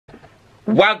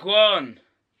Wagwan,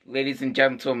 ladies and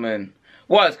gentlemen.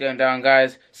 What's going down,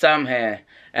 guys? Sam here,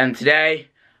 and today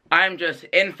I'm just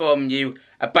informing you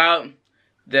about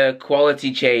the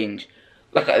quality change.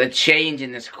 Look at the change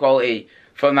in this quality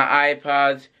from the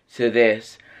iPad to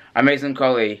this. Amazing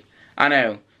quality, I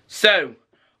know. So,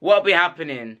 what'll be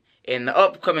happening in the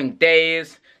upcoming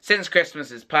days, since Christmas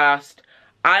is past,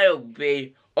 I'll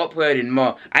be uploading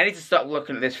more. I need to stop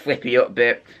looking at this flippy up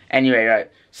bit. Anyway,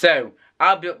 right, so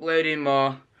I'll be uploading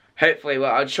more. Hopefully,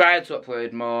 well, I'll try to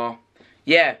upload more.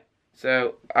 Yeah,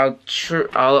 so I'll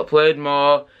upload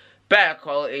more, better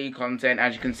quality content,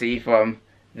 as you can see from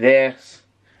this.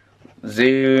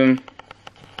 Zoom.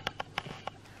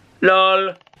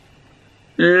 LOL.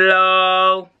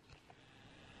 LOL.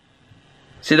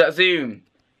 See that zoom?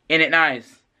 Ain't it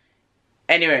nice?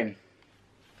 Anyway,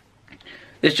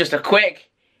 this is just a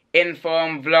quick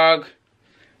inform vlog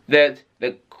that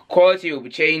the quality will be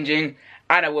changing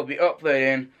and I will be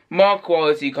uploading more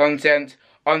quality content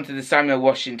onto the Samuel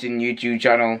Washington YouTube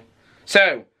channel.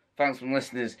 So, thanks for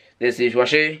listening. This is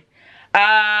Washi.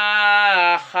 Out.